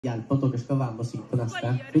hjelp at dere skal være med og synge på neste.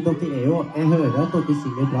 For dere er jo, jeg hører at dere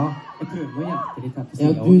synger bra. Jeg prøver å hjelpe litt her på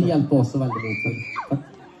siden. Ja, du hjelper også veldig mye. Takk.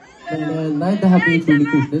 Men nei, det her blir utrolig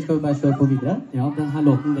koselig. Skal vi bare kjøre på videre? Ja, denne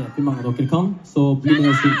låten vet vi mange av dere kan, så bli med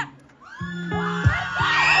og synge.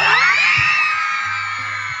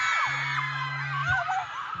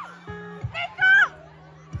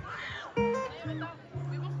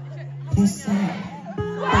 You said,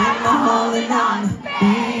 I'm not holding on,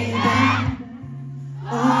 baby.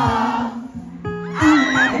 Oh, I'm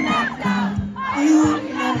never back down. Are you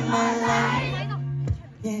walking out of my life?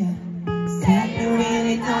 Yeah. Said you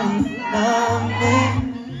really don't love me.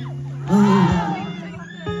 Oh,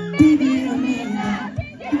 baby, you mean that.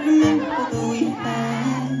 You remember what we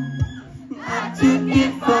had. I took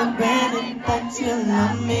it for granted that you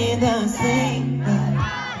love me the same.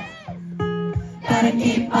 Gotta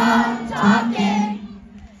keep on talking.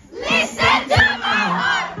 Listen to my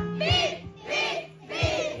heart beat, beat,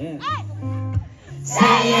 beat. Yeah. Hey.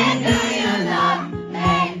 Saying, do you love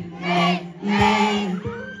me, me?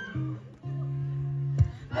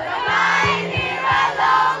 But I'm lying here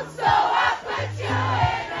alone, so I put you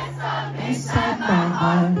in a song inside my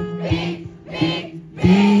heart beat, beat,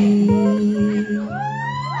 beat.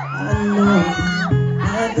 I know I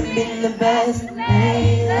haven't been the best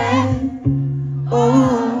lately.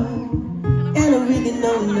 Oh, and I really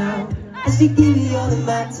know now I should give you all of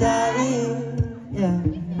my time. Yeah,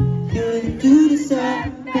 you really do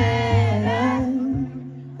deserve better.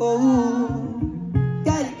 Oh,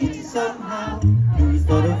 gotta get you somehow. And you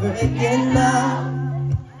start over again now.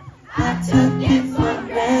 I took it for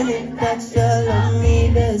granted that you love me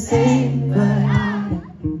the same. But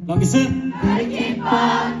Langesund, gotta keep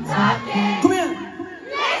on talking. Come here.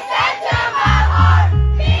 Listen to my heart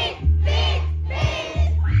beat.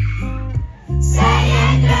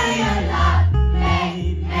 Saying, do you love me,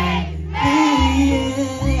 yeah.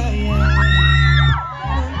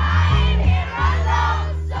 I'm lying here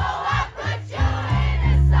alone, so I put you in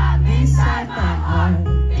a song inside my heart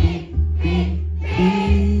beat, beat,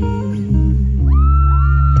 beat.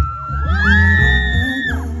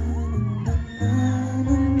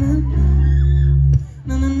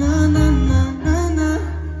 Na na na na na na na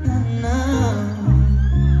na na na na.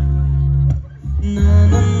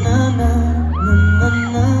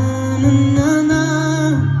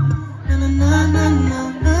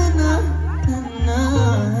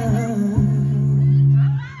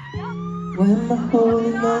 Why am I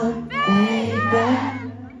holding on, baby?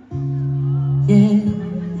 Yeah,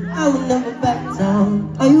 I will never back down.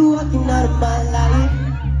 Are you walking out of my life?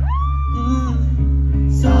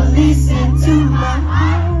 So listen to my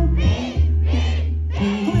heart beat, beat,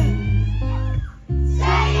 beat.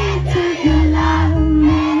 Saying, do you love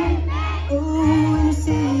me? Oh, you're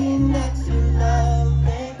saying that you love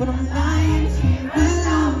me, but I'm lying to you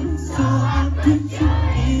alone. So I put you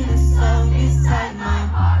in a song inside my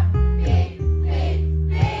heart.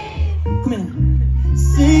 Come here.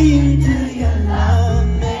 Saying, do